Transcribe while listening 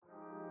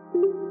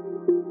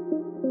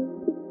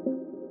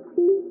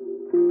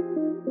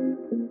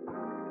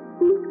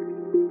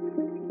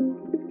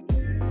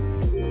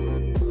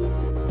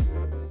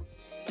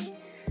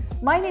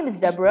My name is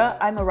Deborah.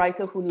 I'm a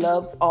writer who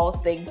loves all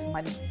things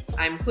money.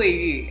 I'm Hui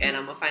Yu, and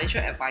I'm a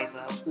financial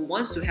advisor who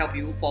wants to help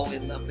you fall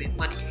in love with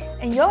money.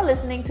 And you're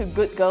listening to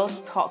Good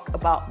Girls Talk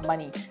About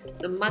Money,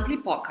 the monthly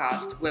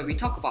podcast where we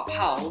talk about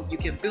how you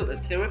can build a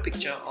clearer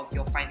picture of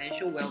your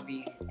financial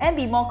well-being and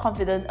be more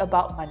confident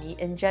about money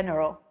in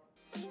general.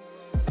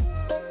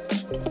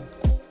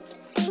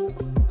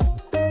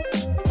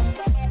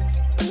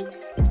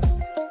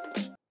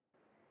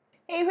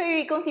 Hey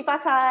Hui Yu, 恭喜发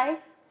财!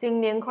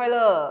 新年快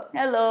乐!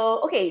 Hello.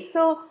 Okay,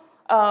 so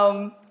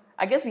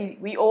I guess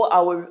we owe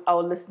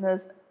our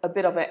listeners a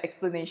bit of an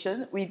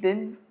explanation. We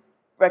didn't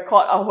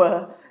record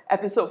our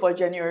episode for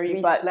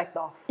January, but slacked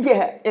off.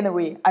 Yeah, in a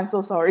way. I'm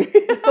so sorry.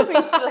 We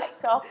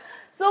slacked off.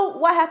 So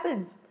what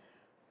happened?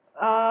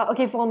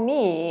 Okay, for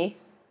me,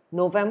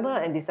 November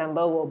and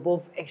December were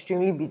both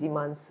extremely busy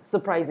months,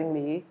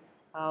 surprisingly,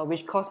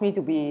 which caused me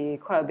to be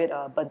quite a bit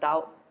burnt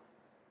out.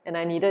 And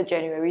I needed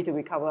January to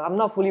recover. I'm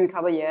not fully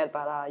recovered yet,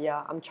 but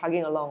yeah, I'm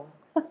chugging along.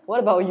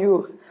 What about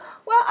you?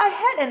 Well, I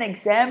had an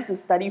exam to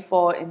study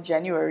for in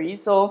January,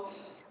 so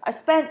I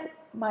spent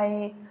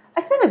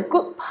a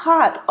good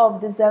part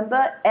of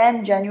December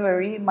and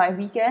January, my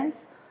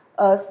weekends,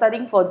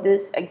 studying for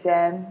this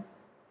exam.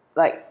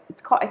 I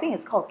think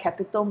it's called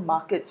Capital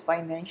Markets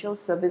Financial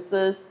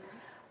Services.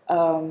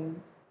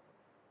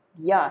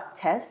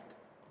 Test.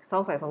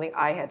 Sounds like something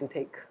I had to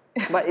take,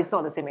 but it's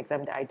not the same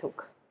exam that I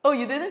took. Oh,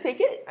 you didn't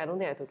take it? I don't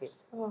think I took it.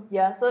 Oh,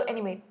 yeah. So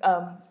anyway,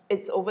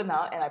 it's over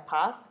now, and I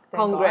passed.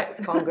 Congrats.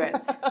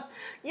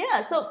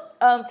 Yeah. So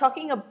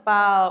talking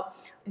about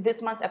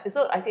this month's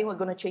episode, I think we're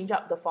going to change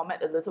up the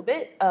format a little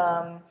bit.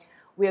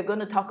 We are going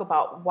to talk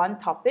about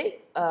one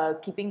topic,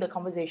 keeping the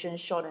conversation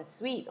short and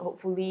sweet.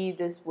 Hopefully,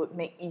 this would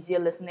make easier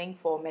listening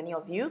for many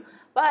of you.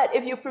 But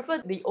if you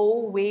prefer the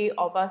old way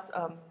of us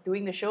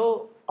doing the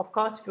show, of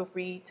course, feel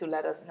free to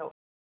let us know.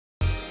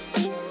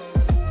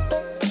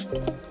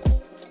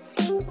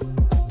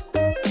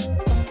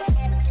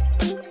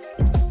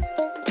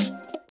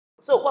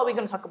 So what are we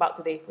going to talk about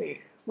today?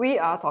 We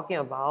are talking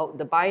about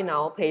the buy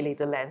now, pay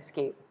later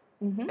landscape.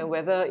 And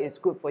whether it's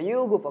good for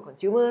you, good for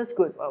consumers,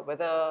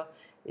 whether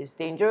it's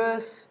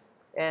dangerous.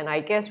 And I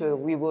guess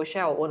we will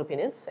share our own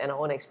opinions and our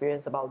own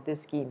experience about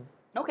this scheme.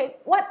 Okay,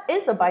 what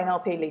is a buy now,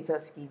 pay later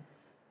scheme?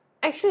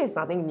 Actually, it's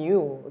nothing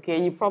new.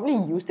 Okay, you probably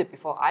used it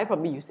before. I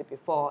probably used it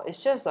before. It's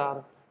just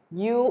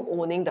you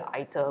owning the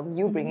item,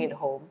 you bring it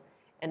home,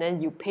 and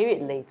then you pay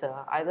it later,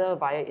 either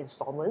via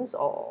installments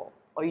or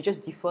you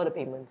just defer the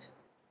payment.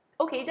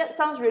 Okay, that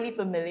sounds really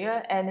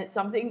familiar, and it's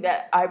something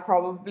that I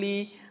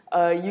probably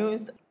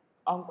used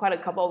on quite a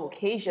couple of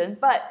occasions.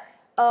 But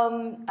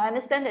I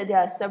understand that there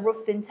are several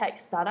fintech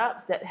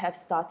startups that have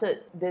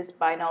started this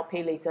buy now,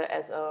 pay later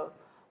as a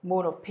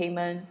mode of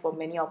payment for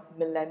many of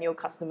millennial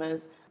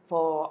customers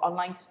for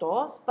online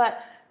stores.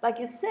 But like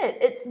you said,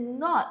 it's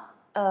not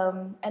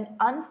an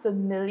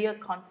unfamiliar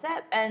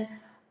concept. And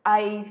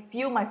I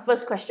feel my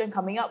first question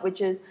coming up,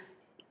 which is,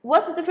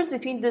 what's the difference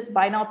between this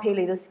buy now, pay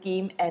later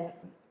scheme and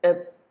a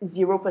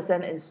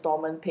 0%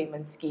 installment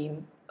payment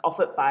scheme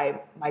offered by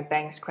my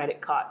bank's credit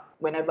card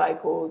whenever I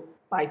go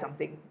buy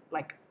something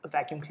like a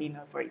vacuum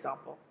cleaner, for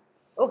example?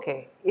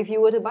 Okay, if you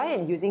were to buy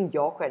it using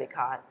your credit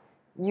card,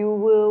 you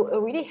will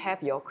already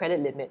have your credit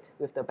limit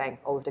with the bank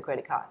or with the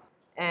credit card.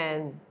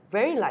 And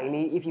very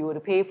likely, if you were to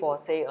pay for,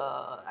 say,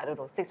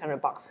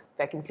 $600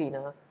 vacuum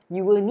cleaner,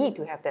 you will need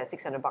to have that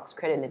 $600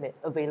 credit limit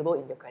available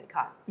in your credit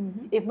card.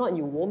 If not,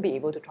 you won't be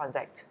able to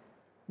transact.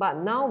 But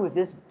now with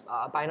this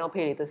buy now,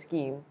 pay later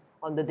scheme,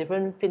 on the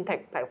different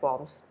fintech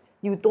platforms,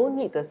 you don't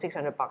need the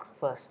 $600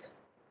 first.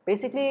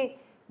 Basically,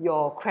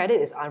 your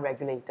credit is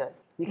unregulated.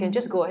 You can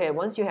just go ahead.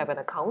 Once you have an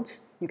account,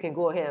 you can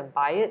go ahead and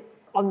buy it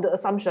on the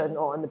assumption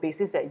or on the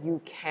basis that you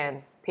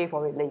can pay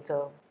for it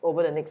later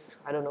over the next,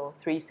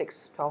 3,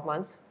 6, 12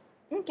 months.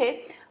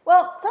 Okay.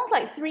 Well, sounds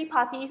like three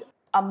parties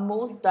are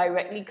most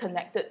directly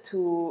connected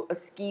to a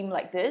scheme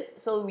like this.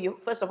 So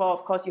first of all,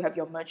 of course, you have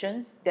your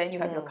merchants, then you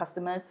have your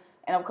customers,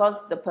 and of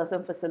course, the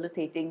person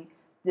facilitating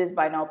this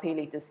buy now, pay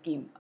later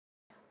scheme.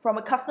 From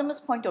a customer's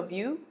point of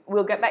view,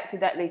 we'll get back to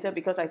that later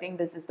because I think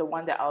this is the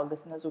one that our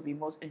listeners will be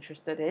most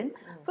interested in.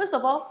 First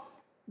of all,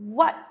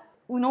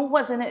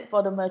 what's in it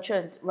for the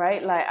merchant,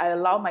 right? Like, I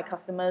allow my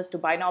customers to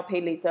buy now, pay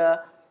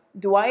later.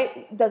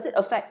 Does it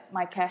affect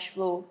my cash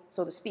flow,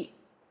 so to speak?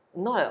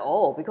 Not at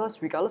all,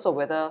 because regardless of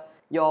whether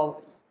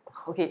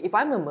if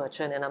I'm a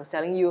merchant and I'm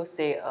selling you,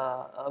 say,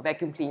 a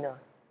vacuum cleaner,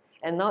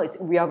 and now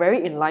we are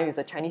very in line with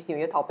the Chinese New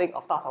Year topic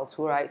of 大扫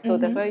除, right? So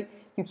that's why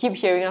you keep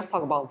hearing us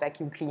talk about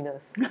vacuum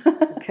cleaners.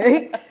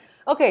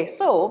 Okay,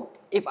 so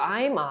if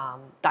I'm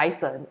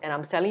Dyson and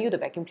I'm selling you the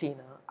vacuum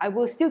cleaner, I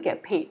will still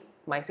get paid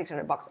my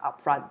 $600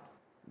 upfront,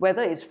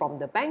 whether it's from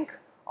the bank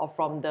or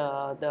from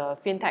the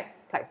fintech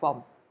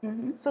platform.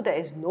 So there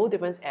is no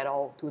difference at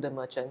all to the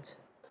merchant.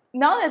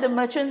 Now that the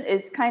merchant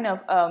is kind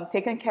of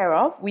taken care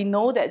of, we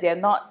know that they're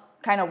not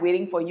kind of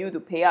waiting for you to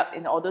pay up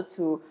in order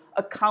to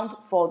account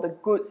for the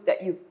goods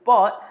that you've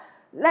bought,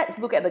 let's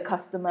look at the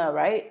customer,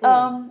 right?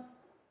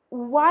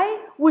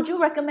 Why would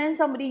you recommend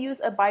somebody use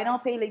a buy now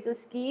pay later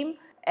scheme?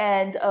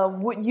 And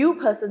would you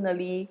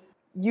personally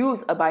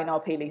use a buy now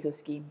pay later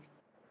scheme?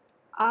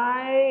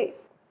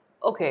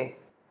 Okay,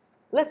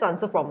 let's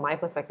answer from my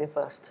perspective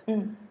first.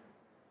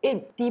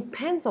 It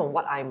depends on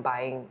what I'm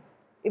buying.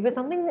 If it's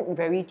something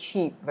very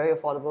cheap, very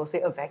affordable,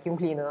 say a vacuum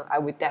cleaner, I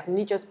would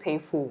definitely just pay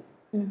full.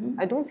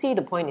 I don't see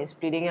the point in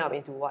splitting it up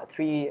into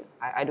three,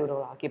 I don't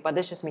know, okay, but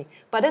that's just me.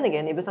 But then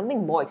again, if it's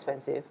something more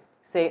expensive,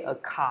 say a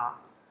car,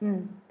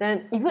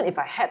 then even if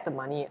I had the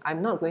money,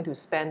 I'm not going to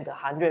spend the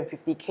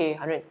 150K,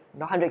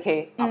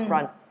 100K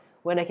upfront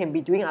when I can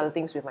be doing other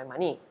things with my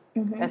money,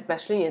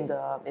 especially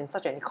in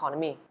such an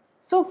economy.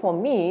 So for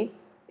me,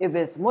 if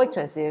it's more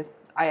expensive,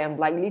 I am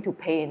likely to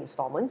pay in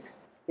installments.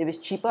 If it's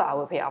cheaper, I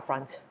will pay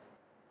upfront.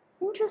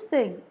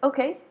 Interesting.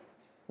 Okay.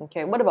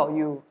 Okay, what about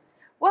you?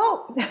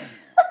 Well,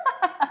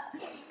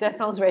 that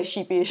sounds very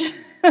sheepish.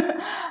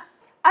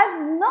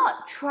 I've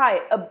not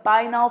tried a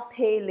buy now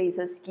pay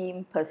later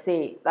scheme per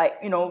se, like,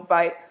 you know,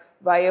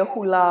 via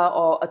Hula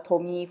or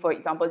Atomi, for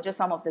example, just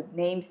some of the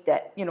names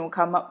that, you know,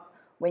 come up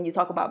when you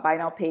talk about buy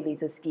now pay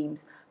later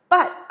schemes.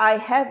 But I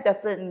have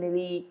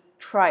definitely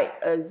tried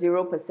a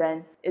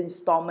 0%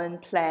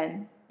 installment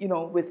plan, you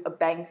know, with a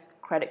bank's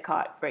credit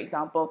card, for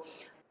example.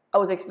 I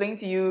was explaining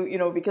to you, you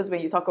know, because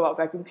when you talk about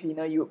vacuum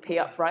cleaner, you would pay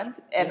up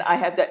front, and I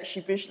have that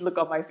sheepish look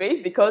on my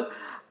face because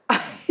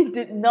I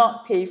did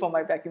not pay for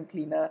my vacuum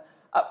cleaner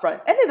up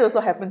front. And it also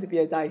happened to be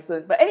a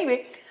Dyson. But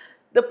anyway,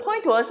 the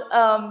point was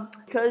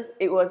because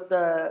it was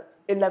the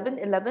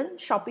 11/11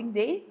 shopping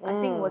day,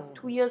 I think it was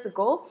 2 years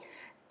ago,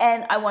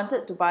 and I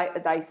wanted to buy a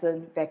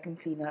Dyson vacuum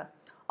cleaner.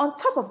 On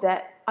top of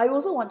that, I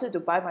also wanted to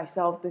buy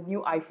myself the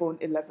new iPhone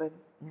 11.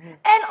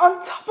 And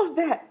on top of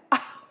that, I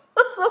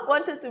also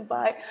wanted to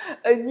buy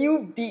a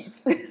new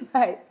Beats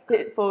like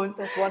headphone.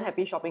 That's one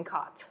happy shopping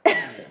cart.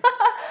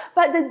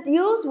 But the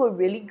deals were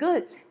really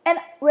good. And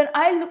when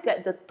I looked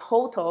at the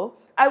total,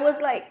 I was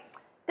like,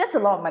 that's a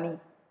lot of money,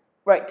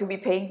 right, to be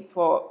paying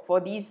for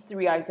these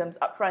three items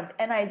up front.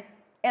 And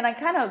I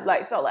kind of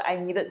like felt like I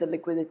needed the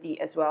liquidity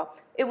as well.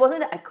 It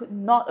wasn't that I could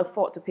not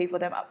afford to pay for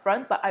them up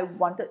front, but I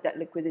wanted that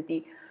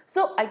liquidity.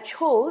 So I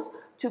chose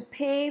to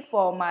pay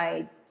for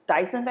my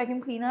Dyson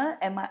vacuum cleaner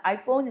and my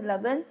iPhone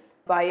 11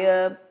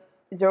 via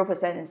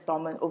 0%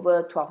 installment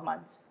over 12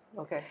 months.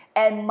 Okay.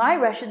 And my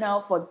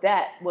rationale for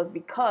that was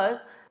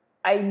because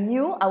I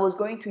knew I was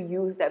going to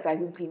use that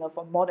vacuum cleaner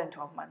for more than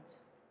 12 months.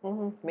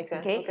 Makes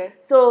sense. Okay.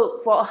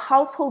 So for a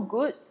household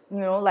goods, you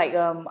know, like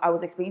I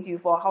was explaining to you,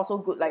 for a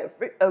household good like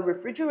a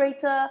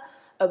refrigerator,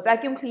 a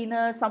vacuum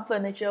cleaner, some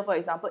furniture, for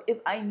example, if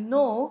I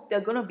know they're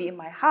going to be in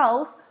my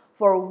house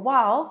for a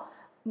while,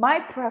 my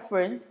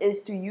preference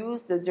is to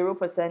use the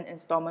 0%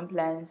 installment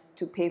plans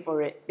to pay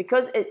for it,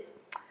 because it's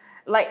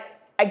like,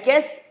 I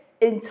guess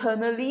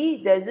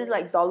internally there's this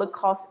like dollar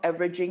cost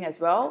averaging as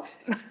well.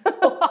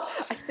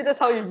 I see that's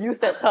how you use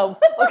that term.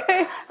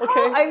 Okay.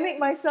 How I make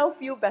myself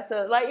feel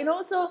better, like, you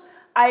know, so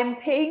I'm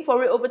paying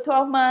for it over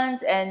 12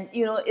 months, and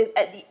you know, if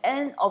at the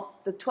end of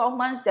the 12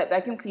 months that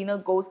vacuum cleaner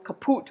goes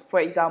kaput, for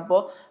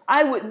example,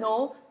 I would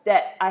know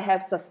that I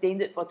have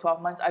sustained it for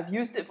 12 months, I've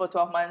used it for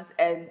 12 months,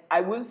 and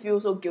I wouldn't feel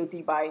so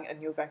guilty buying a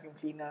new vacuum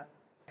cleaner.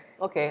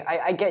 Okay,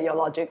 I get your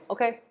logic.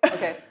 Okay.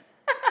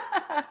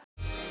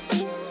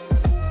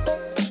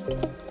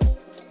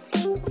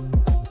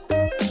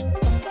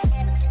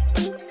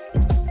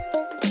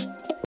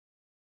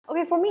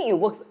 Okay, for me, it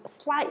works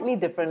slightly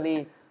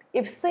differently.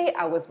 If, say,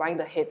 I was buying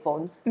the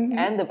headphones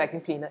and the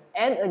vacuum cleaner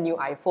and a new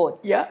iPhone,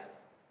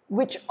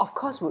 which of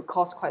course would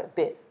cost quite a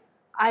bit,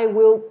 I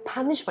will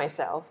punish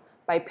myself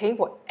by paying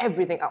for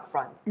everything up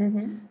front.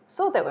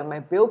 So that when my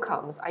bill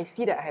comes, I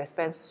see that I have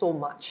spent so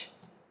much.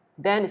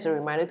 Then it's a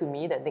reminder to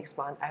me that next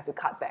month I have to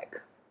cut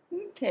back.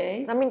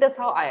 Okay. I mean, that's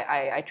how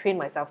I train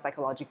myself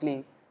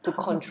psychologically to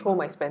control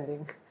my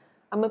spending.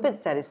 I'm a bit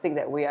sadistic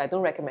that way. I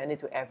don't recommend it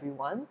to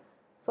everyone.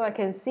 So I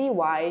can see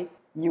why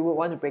you would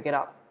want to break it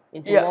up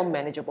into more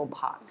manageable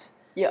parts.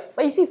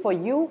 But you see, for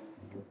you,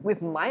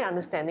 with my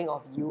understanding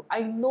of you,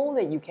 I know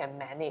that you can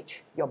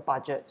manage your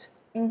budget.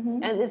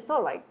 And it's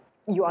not like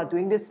you are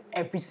doing this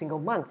every single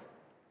month.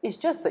 It's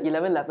just the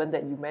 11/11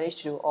 that you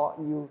managed to, or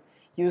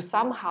you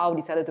somehow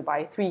decided to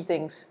buy 3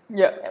 things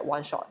at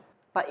one shot.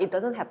 But it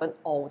doesn't happen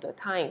all the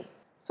time.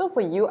 So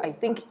for you, I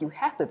think you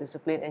have the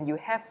discipline and you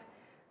have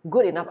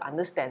good enough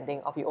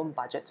understanding of your own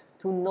budget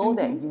to know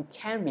that you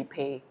can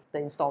repay the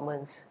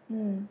installments.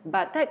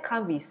 But that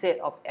can't be said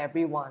of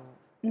everyone.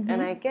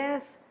 And I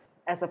guess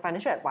as a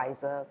financial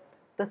advisor,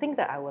 the thing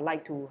that I would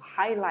like to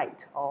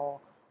highlight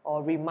or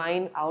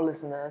remind our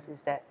listeners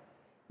is that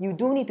you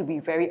do need to be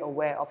very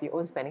aware of your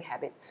own spending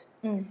habits.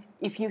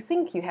 If you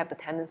think you have the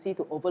tendency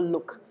to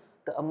overlook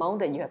the amount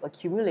that you have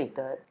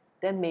accumulated,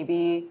 then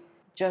maybe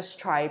just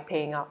try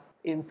paying up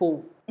in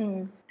full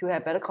to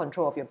have better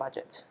control of your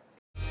budget.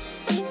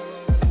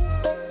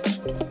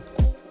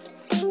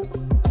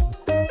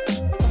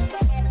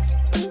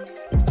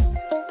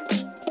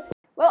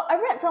 Well, I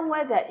read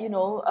somewhere that,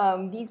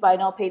 these buy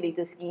now, pay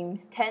later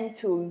schemes tend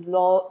to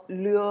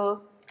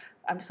lure,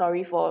 I'm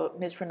sorry for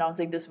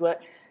mispronouncing this word,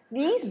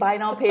 these buy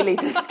now, pay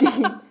later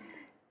scheme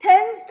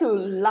tends to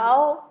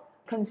lull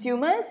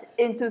consumers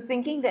into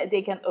thinking that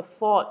they can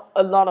afford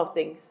a lot of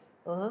things.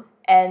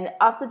 And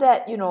after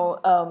that,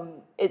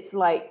 it's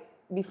like,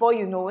 before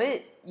you know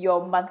it,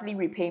 your monthly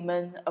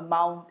repayment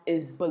amount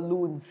is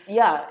Balloons.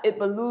 yeah, it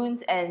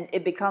balloons and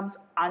it becomes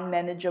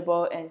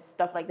unmanageable and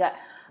stuff like that.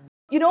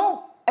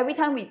 Every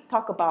time we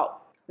talk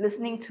about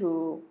listening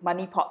to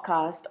money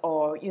podcast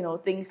or,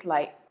 things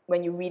like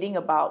when you're reading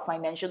about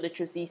financial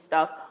literacy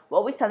stuff, we're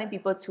always telling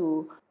people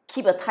to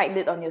keep a tight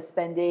lid on your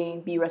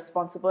spending, be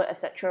responsible,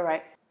 etc.,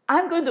 right?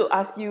 I'm going to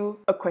ask you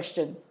a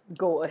question.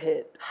 Go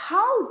ahead.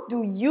 How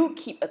do you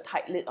keep a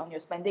tight lid on your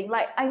spending?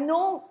 Like, I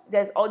know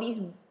there's all these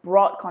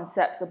broad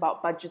concepts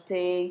about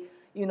budgeting,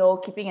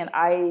 keeping an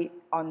eye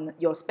on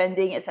your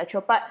spending,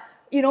 etc. But,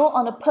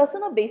 on a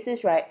personal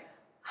basis, right,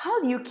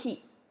 how do you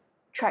keep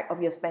track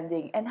of your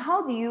spending? And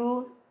how do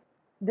you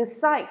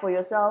decide for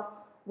yourself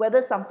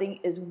whether something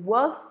is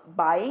worth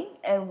buying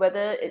and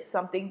whether it's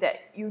something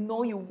that you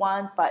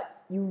want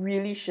but you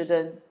really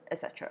shouldn't,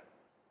 etc.?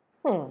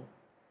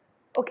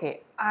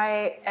 Okay,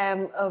 I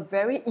am a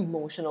very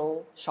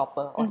emotional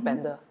shopper or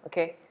spender,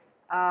 okay?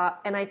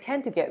 And I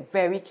tend to get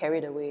very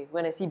carried away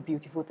when I see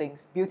beautiful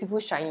things, beautiful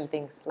shiny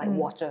things like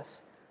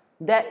watches.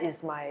 That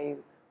is my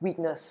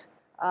weakness.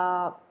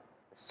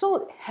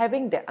 So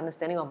having that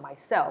understanding of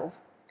myself,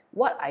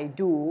 what I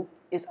do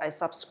is I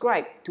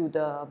subscribe to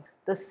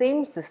the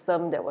same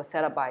system that was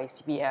set up by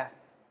CPF,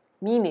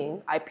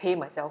 meaning I pay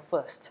myself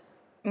first.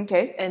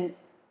 Okay. And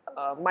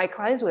my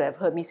clients would have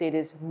heard me say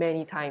this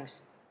many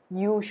times.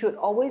 You should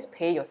always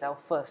pay yourself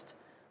first.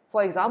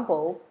 For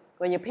example,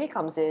 when your pay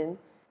comes in,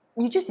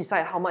 you just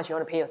decide how much you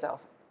want to pay yourself,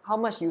 how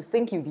much you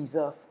think you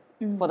deserve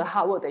for the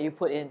hard work that you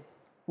put in.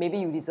 Maybe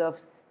you deserve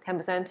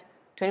 10%,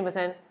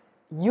 20%,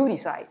 you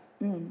decide.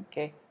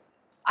 Okay.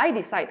 I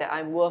decide that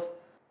I'm worth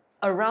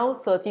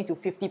around 30 to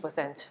 50%.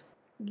 Okay?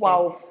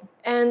 Wow.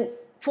 And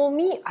for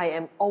me, I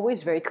am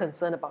always very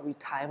concerned about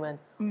retirement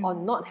or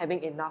not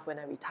having enough when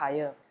I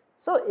retire.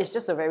 So it's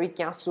just a very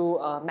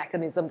kiasu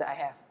mechanism that I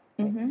have.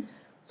 Okay?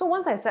 So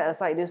once I set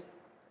aside this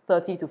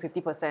 30 to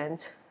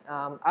 50%,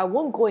 I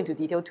won't go into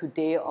detail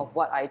today of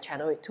what I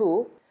channel it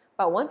to,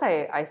 but once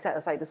I set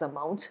aside this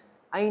amount,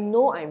 I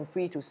know I'm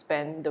free to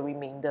spend the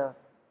remainder.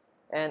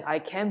 And I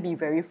can be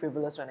very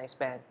frivolous when I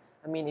spend.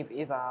 I mean,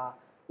 if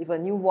a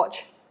new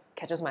watch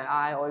catches my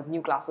eye or if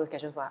new glasses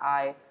catches my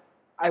eye,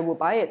 I will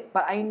buy it.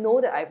 But I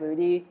know that I've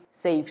already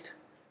saved,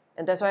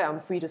 and that's why I'm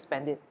free to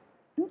spend it.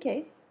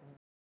 Okay.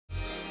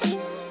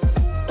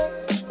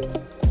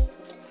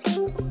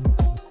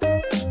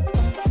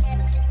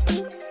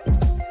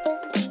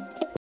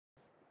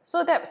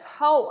 So that's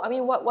how,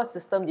 what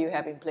system do you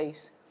have in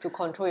place to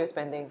control your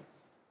spending?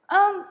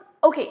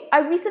 Okay, I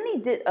recently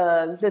did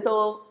a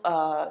little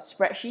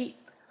spreadsheet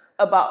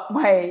about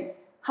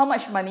how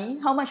much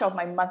of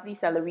my monthly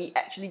salary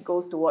actually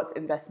goes towards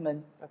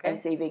investment and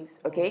savings,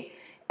 okay?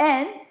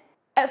 And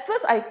at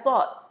first I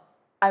thought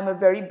I'm a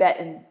very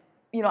bad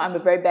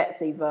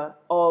saver,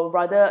 or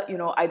rather,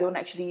 I don't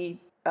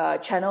actually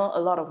channel a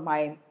lot of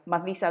my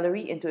monthly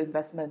salary into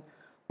investment.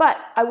 But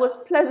I was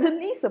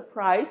pleasantly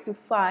surprised to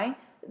find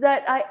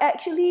that I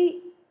actually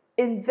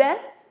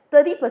invest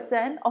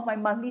 30% of my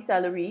monthly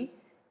salary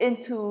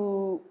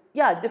into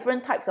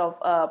different types of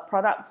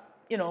products,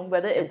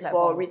 whether it's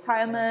for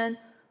retirement,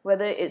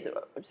 whether it's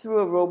through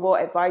a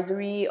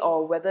robo-advisory,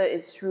 or whether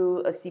it's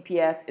through a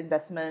CPF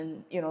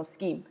investment,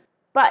 scheme.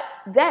 But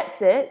that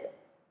said,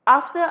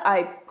 after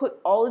I put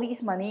all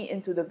these money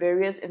into the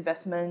various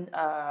investment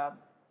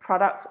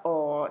products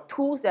or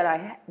tools that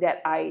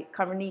I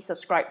currently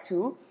subscribe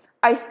to,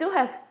 I still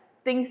have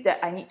things that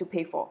I need to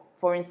pay for.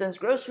 For instance,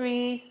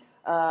 groceries,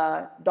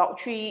 dog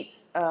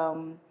treats,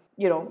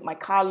 my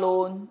car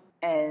loan,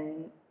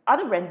 and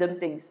other random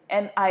things.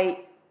 And I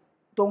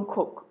don't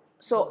cook,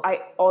 so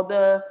I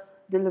order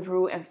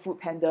Deliveroo and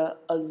Foodpanda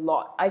a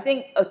lot. I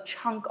think a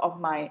chunk of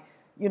my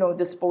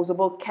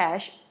disposable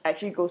cash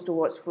actually goes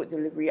towards food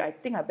delivery. I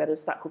think I better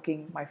start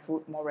cooking my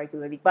food more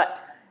regularly, but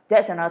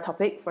that's another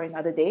topic for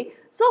another day.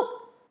 So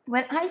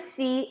when I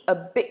see a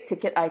big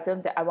ticket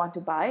item that I want to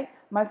buy,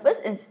 my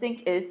first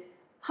instinct is,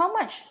 how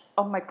much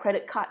of my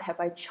credit card have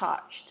I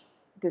charged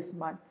this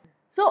month?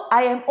 So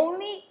I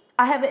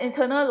have an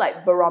internal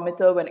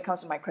barometer when it comes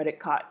to my credit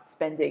card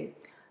spending.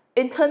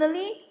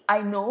 Internally,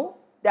 I know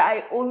that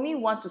I only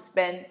want to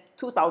spend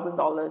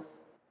 $2,000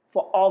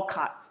 for all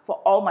cards, for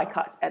all my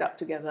cards add up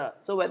together.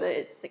 So whether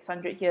it's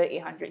 600 here,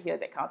 800 here,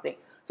 that kind of thing.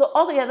 So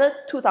altogether,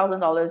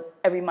 $2,000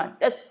 every month.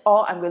 That's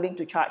all I'm willing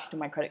to charge to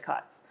my credit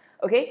cards.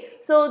 Okay,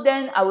 so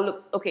then I will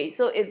look,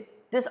 so if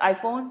this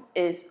iPhone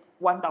is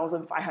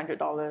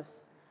 $1,500,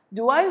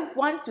 do I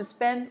want to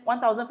spend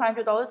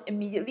 $1,500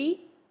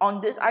 immediately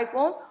on this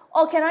iPhone?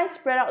 Or can I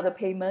spread out the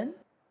payment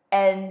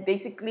and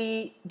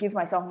basically give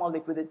myself more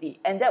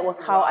liquidity? And that was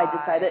how I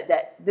decided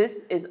that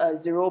this is a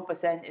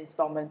 0%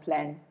 installment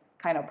plan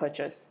kind of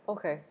purchase.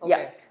 Okay.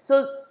 Yeah.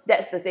 So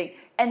that's the thing.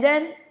 And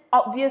then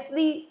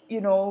obviously,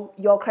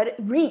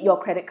 read your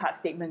credit card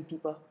statement,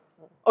 people.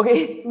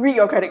 Okay, read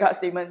your credit card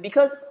statement,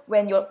 because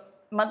when your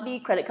monthly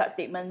credit card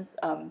statements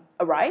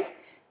arrive,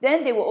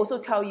 then they will also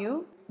tell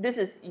you this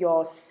is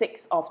your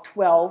 6 of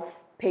 12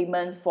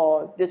 payment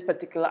for this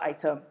particular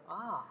item.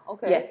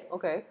 Okay. Yes.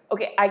 Okay.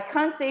 Okay, I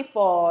can't say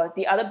for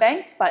the other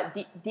banks, but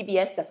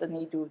DBS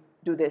definitely do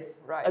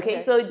this. Right. Okay,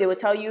 so they will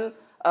tell you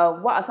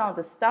what are some of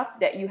the stuff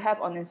that you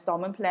have on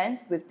installment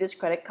plans with this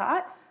credit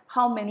card,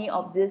 how many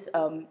of these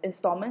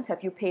installments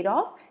have you paid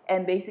off,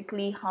 and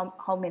basically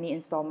how many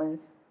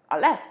installments are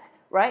left,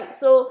 right?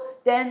 So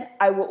then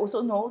I will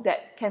also know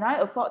that can I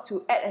afford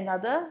to add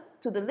another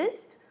to the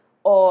list,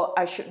 or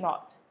I should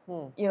not,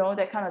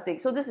 that kind of thing.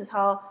 So this is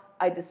how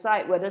I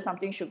decide whether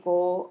something should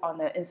go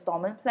on an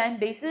installment plan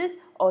basis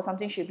or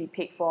something should be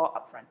paid for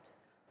upfront.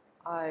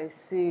 I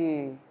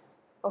see.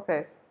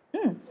 Okay.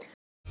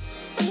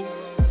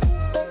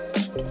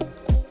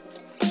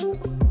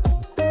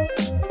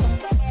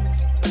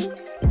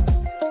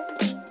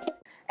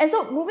 And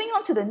so moving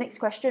on to the next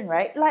question,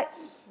 right? Like,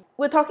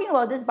 we're talking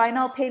about this buy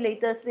now, pay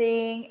later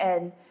thing,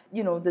 and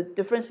the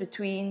difference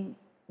between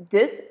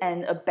this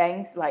and a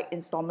bank's like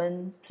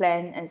installment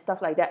plan and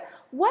stuff like that.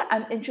 What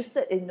I'm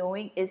interested in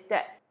knowing is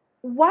that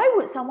why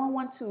would someone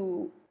want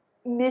to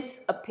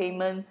miss a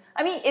payment?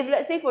 I mean, if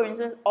let's say, for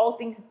instance, all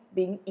things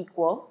being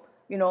equal,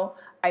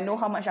 I know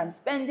how much I'm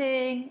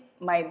spending,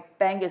 my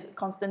bank is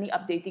constantly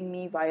updating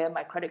me via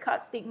my credit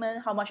card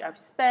statement, how much I've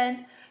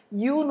spent,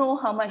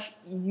 how much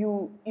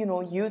you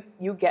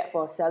get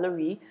for a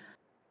salary.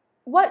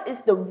 What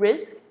is the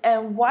risk,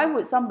 and why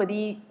would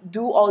somebody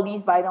do all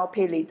these buy now,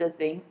 pay later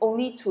thing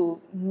only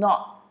to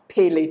not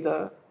pay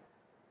later?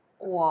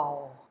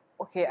 Wow.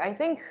 Okay, I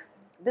think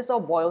this all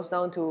boils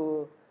down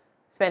to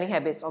spending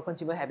habits or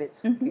consumer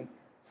habits. Okay.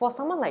 For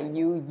someone like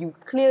you, you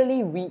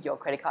clearly read your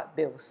credit card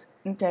bills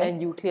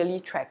and you clearly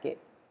track it.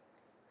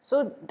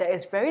 So there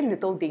is very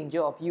little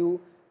danger of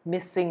you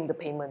missing the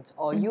payment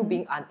or you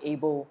being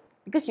unable,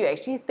 because you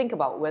actually think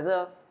about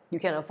whether you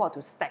can afford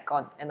to stack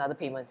on another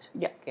payment.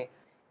 Yeah. Okay.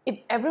 If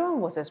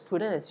everyone was as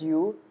prudent as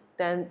you,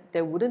 then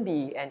there wouldn't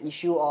be an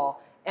issue, or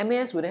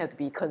MAS wouldn't have to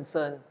be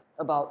concerned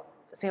about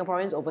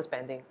Singaporeans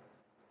overspending.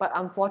 But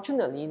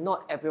unfortunately,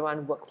 not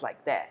everyone works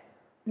like that.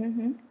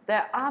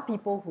 There are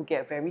people who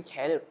get very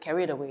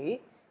carried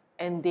away,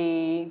 and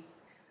they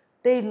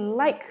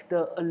like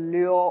the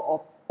allure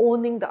of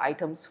owning the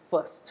items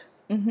first.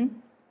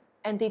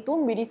 And they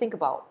don't really think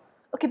about,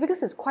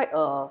 because it's quite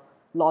a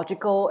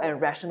logical and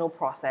rational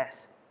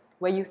process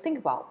where you think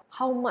about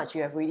how much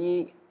you have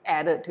really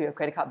added to your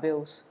credit card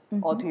bills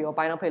or to your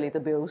buy now, pay later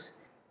bills,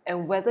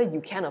 and whether you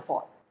can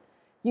afford.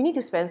 You need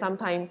to spend some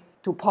time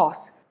to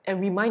pause and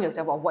remind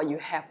yourself of what you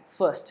have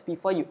first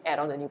before you add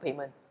on a new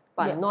payment.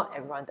 But not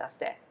everyone does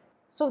that.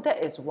 So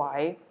that is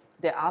why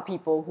there are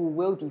people who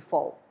will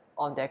default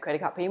on their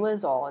credit card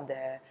payments or on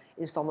their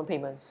installment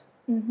payments.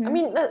 I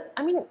mean,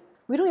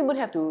 we don't even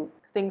have to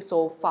think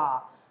so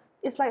far.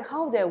 It's like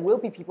how there will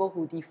be people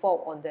who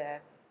default on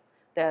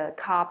their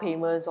car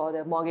payments or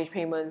their mortgage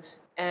payments,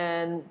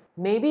 and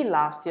maybe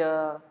last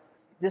year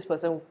this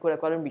person could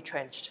have gotten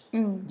retrenched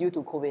due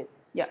to COVID.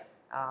 Yeah.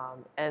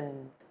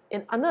 And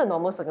under a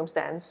normal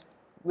circumstance,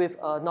 with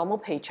a normal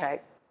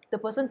paycheck, the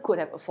person could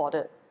have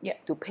afforded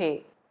to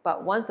pay.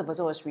 But once the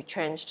person was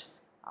retrenched,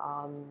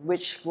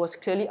 which was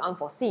clearly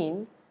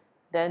unforeseen,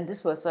 then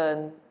this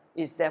person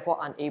is therefore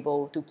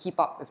unable to keep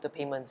up with the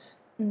payments.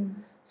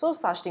 So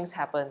such things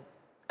happen.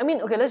 I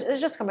mean, okay,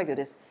 let's just come back to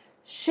this.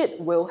 Shit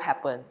will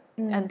happen.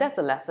 And that's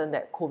the lesson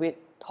that COVID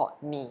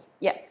taught me.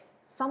 Yeah.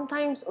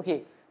 Sometimes,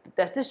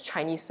 there's this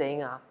Chinese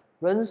saying,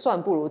 人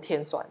算不如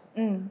天算,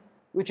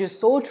 which is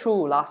so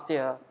true last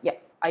year. Yeah.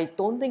 I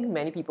don't think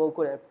many people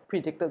could have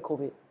predicted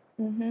COVID.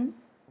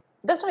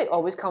 That's why it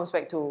always comes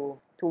back to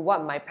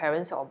what my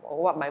parents or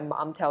what my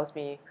mom tells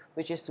me,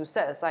 which is to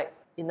set aside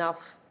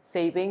enough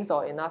savings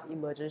or enough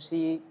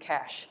emergency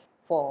cash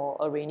for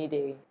a rainy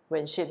day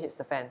when shit hits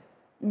the fan.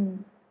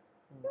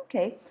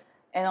 Okay.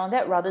 And on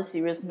that rather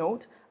serious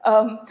note,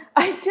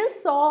 I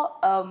just saw,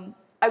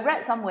 I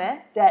read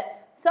somewhere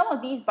that some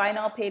of these buy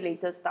now, pay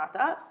later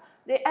startups,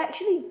 they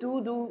actually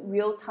do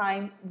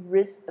real-time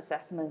risk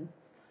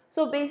assessments.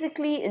 So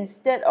basically,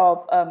 instead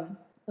of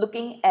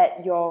looking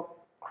at your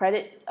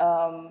credit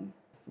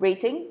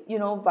rating,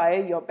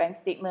 via your bank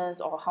statements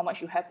or how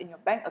much you have in your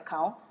bank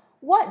account,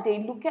 what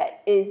they look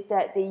at is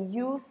that they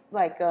use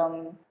like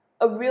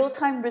a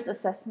real-time risk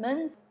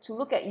assessment to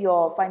look at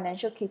your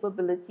financial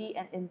capability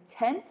and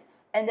intent,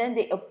 and then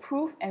they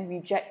approve and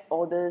reject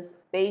orders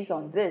based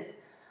on this.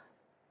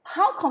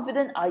 How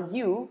confident are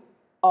you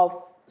of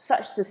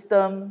such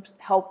systems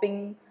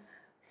helping,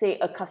 say,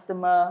 a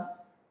customer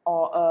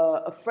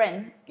or a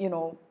friend,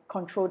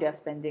 control their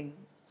spending?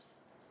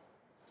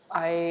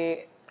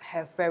 I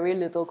have very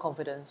little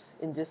confidence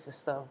in this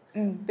system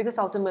because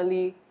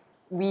ultimately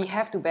we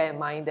have to bear in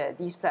mind that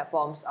these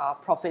platforms are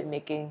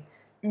profit-making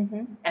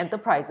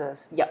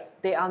enterprises.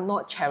 They are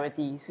not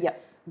charities.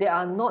 They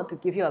are not to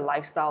give you a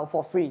lifestyle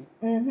for free.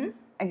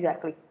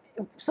 Exactly.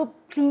 So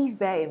please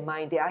bear in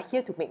mind, they are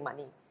here to make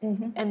money.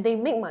 And they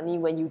make money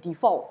when you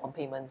default on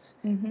payments.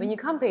 When you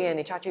can't pay and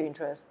they charge you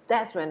interest,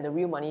 that's when the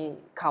real money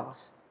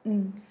comes.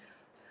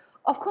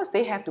 Of course,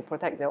 they have to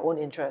protect their own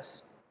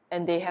interests.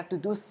 And they have to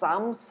do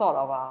some sort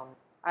of,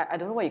 I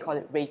don't know what you call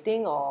it,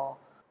 rating or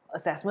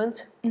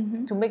assessment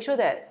to make sure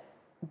that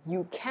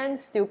you can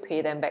still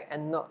pay them back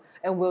and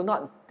will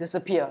not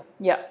disappear.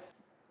 Yeah.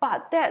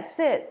 But that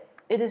said,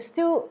 it is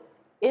still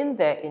in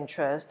their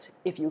interest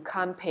if you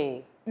can't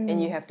pay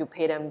and you have to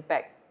pay them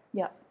back.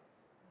 Yeah.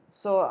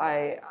 So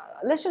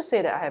let's just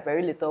say that I have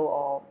very little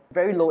or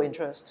very low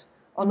interest,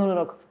 or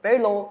no, very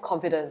low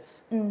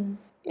confidence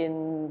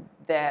in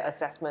their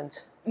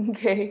assessment.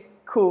 Okay,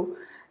 cool.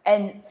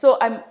 And so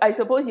I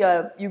suppose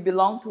you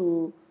belong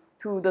to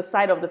the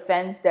side of the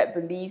fence that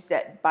believes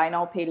that buy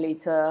now pay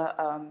later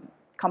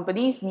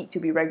companies need to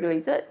be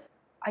regulated.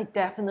 I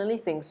definitely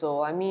think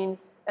so. I mean,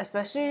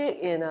 especially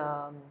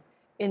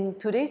in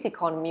today's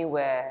economy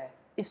where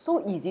it's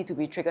so easy to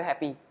be trigger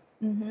happy.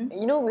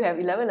 You know, we have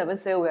 11/11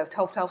 sale, we have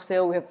 12/12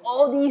 sale, we have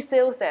all these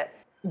sales that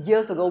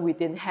years ago we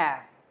didn't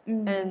have.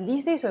 And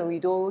these days when we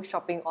do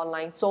shopping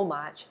online so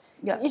much,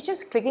 it's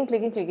just clicking.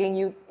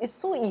 It's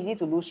so easy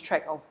to lose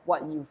track of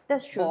what you've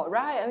bought,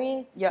 right? I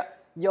mean,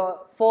 your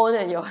phone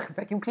and your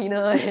vacuum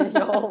cleaner and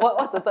your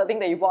what's the third thing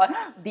that you bought?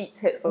 Beats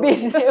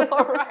headphones.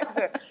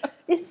 Right.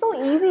 It's so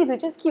easy to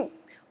just keep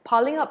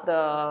piling up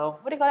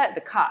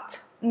the cart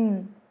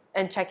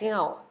and checking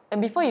out.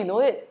 And before you know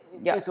it,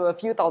 it's a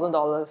few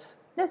 $1,000s.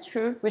 That's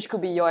true. Which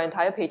could be your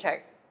entire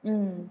paycheck.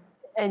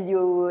 And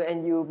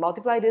you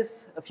multiply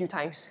this a few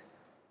times.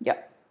 Yeah.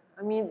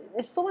 I mean,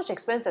 it's so much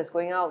expense that's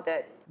going out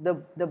that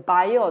the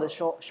buyer or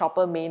the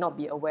shopper may not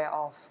be aware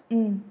of.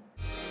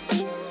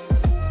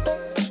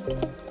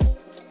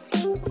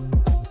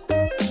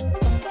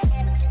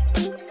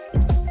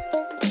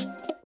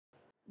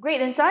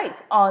 Great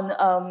insights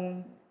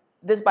on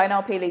this buy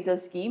now pay later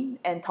scheme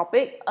and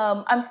topic.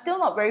 I'm still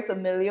not very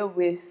familiar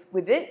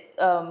with it,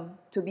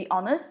 to be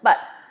honest, but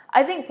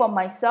I think for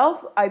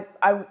myself,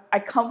 I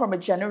come from a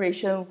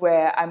generation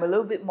where I'm a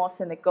little bit more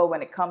cynical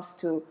when it comes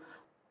to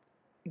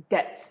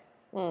debts,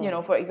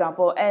 for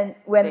example. And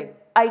when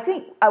I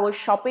think I was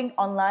shopping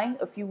online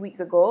a few weeks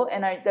ago,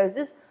 and there's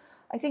this,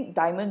 I think,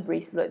 diamond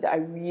bracelet that I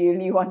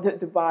really wanted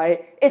to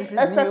buy. It's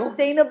a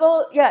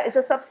sustainable, it's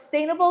a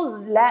sustainable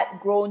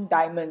lab-grown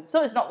diamond.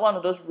 So it's not one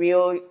of those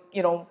real,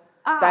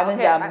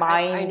 diamonds that are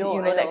mined,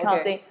 that kind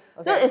of thing.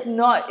 Okay. So it's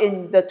not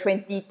in the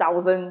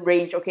 20,000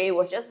 range, okay? It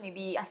was just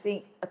maybe, I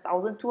think,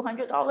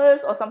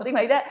 $1,200 or something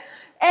like that.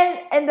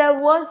 And there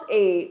was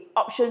a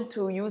option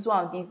to use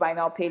one of these buy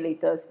now, pay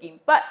later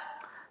scheme. But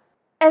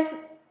as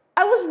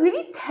I was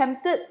really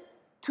tempted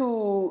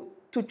to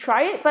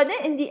try it, but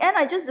then in the end,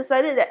 I just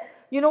decided that,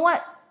 you know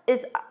what,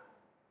 it's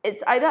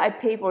either I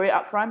pay for it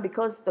upfront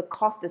because the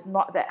cost is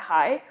not that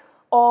high,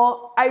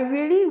 or I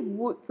really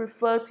would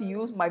prefer to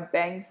use my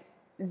bank's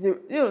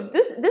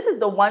this is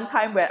the one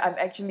time where I'm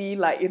actually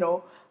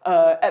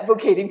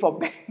advocating for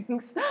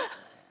banks,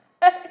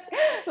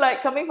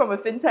 like coming from a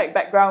fintech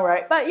background,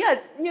 right? But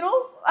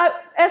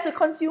as a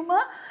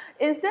consumer,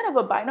 instead of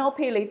a buy now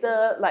pay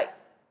later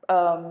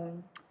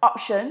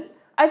option,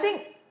 I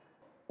think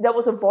there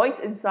was a voice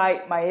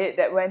inside my head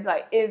that went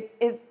like, if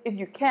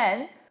you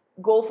can,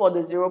 go for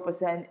the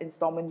 0%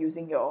 installment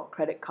using your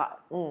credit card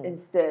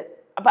instead.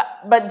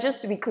 But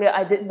just to be clear,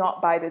 I did not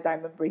buy the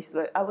diamond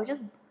bracelet. I was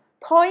just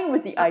toying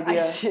with the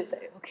idea.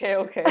 Okay.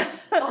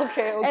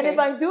 And if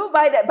I do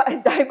buy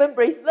that diamond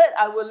bracelet,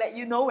 I will let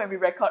you know when we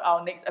record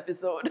our next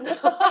episode.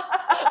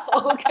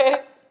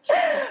 Okay.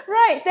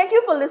 Right. Thank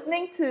you for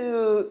listening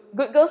to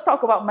Good Girls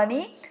Talk About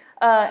Money.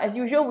 As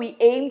usual, we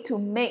aim to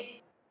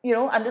make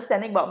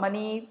understanding about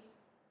money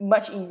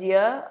much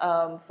easier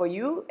for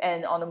you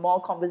and on a more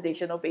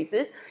conversational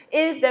basis.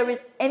 If there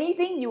is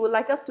anything you would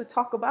like us to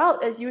talk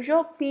about, as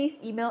usual, please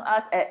email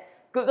us at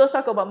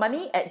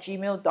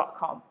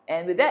goodgirlstalkaboutmoney@gmail.com.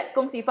 And with that,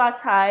 恭喜发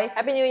财.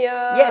 Happy New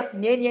Year! Yes,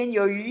 年年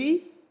有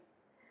余.